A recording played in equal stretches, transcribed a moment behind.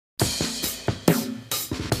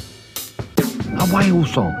A whale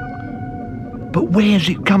song. But where's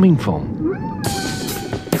it coming from?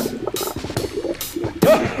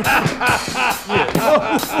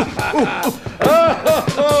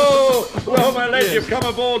 Well, my lad, you've come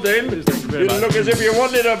aboard then. You look as if you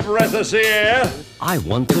wanted a breath of sea air. I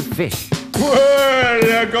want to fish. Well,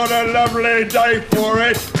 you got a lovely day for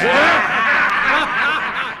it.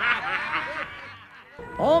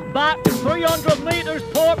 On back, 300 metres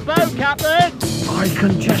port bow, Captain. I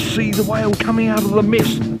can just see the whale coming out of the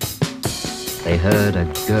mist. They heard a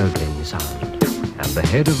gurgling sound, and the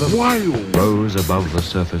head of a Whale rose above the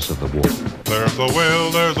surface of the water. There's a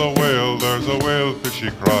whale, there's a whale, there's a whale, fish,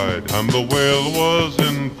 he cried, and the whale was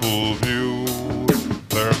in full view.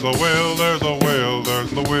 There's a whale, there's a whale,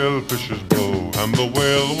 there's the whale fish's bow, and the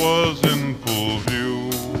whale was in full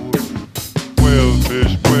view. Whale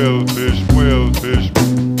fish, whale fish, whale fish,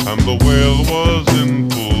 and the whale was in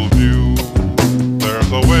full view.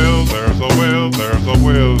 There's a whale, there's a whale, there's a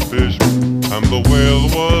whale fish, and the whale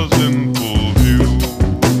was in full view.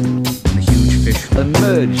 The huge fish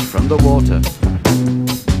emerged from the water.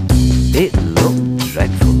 It looked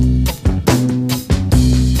dreadful.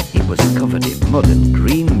 It was covered in mud and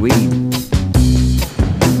green weed.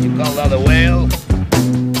 You call that a whale?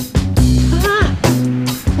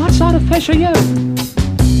 What sort of fish are you?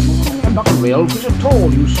 I'm not a real fish at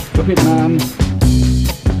all, you stupid man.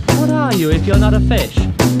 What are you if you're not a fish?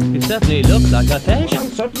 You certainly look like a fish. I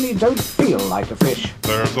certainly don't feel like a fish.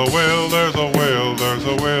 There's a whale, there's a whale, there's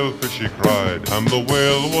a whale, fish, he cried, and the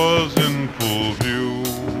whale was in full view.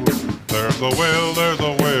 There's a whale, there's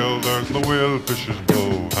a whale, there's the whale fish's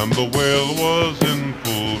bow, and the whale was in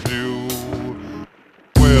full view.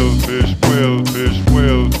 Whale fish, whale fish,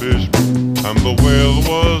 whale fish, and the whale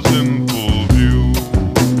was in full view.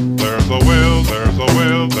 There's a whale, there's a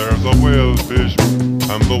whale, there's a whale fish,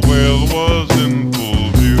 and the whale was in full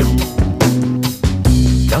view.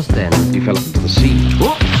 Just then, he fell into the sea.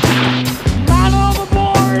 Man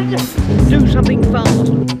overboard! Do something fast.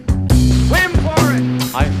 Swim for it!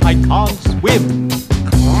 I can't swim.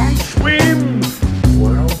 Can't swim.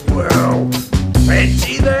 Well.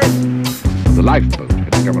 Fancy that. The lifeboat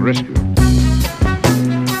had to come and rescue him.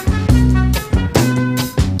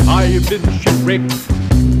 I've been shipwrecked.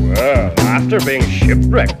 Well, after being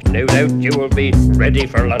shipwrecked, no doubt you will be ready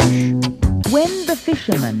for lunch. When the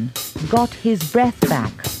fisherman got his breath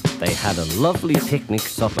back, they had a lovely picnic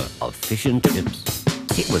supper of fish and chips.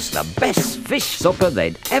 It was the best fish supper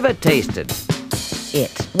they'd ever tasted.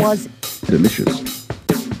 it was delicious.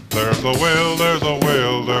 There's a whale, there's a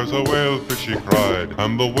whale, there's a whale, fish, he cried,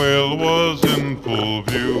 and the whale was in full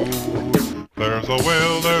view. There's a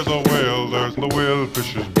whale, there's a whale, there's the whale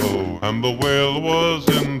fish's bow, and the whale was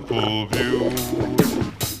in full view.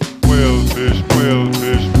 Whale fish, whale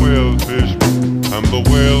fish, whale fish, and the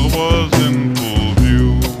whale was in full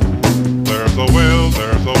view. There's a whale,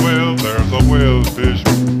 there's a whale, there's a whale fish,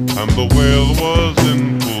 and the whale was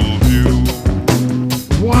in full view.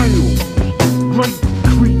 Whales, great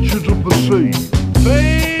creatures of the sea.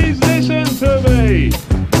 Please listen to me.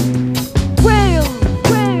 whale,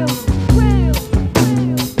 whale, whale,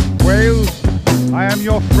 whale. Whales, I am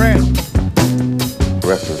your friend.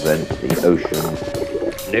 Represent the ocean.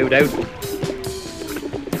 No doubt.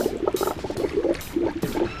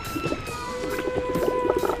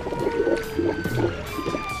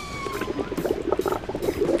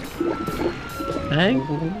 Thank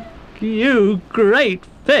you, great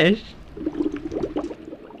fish.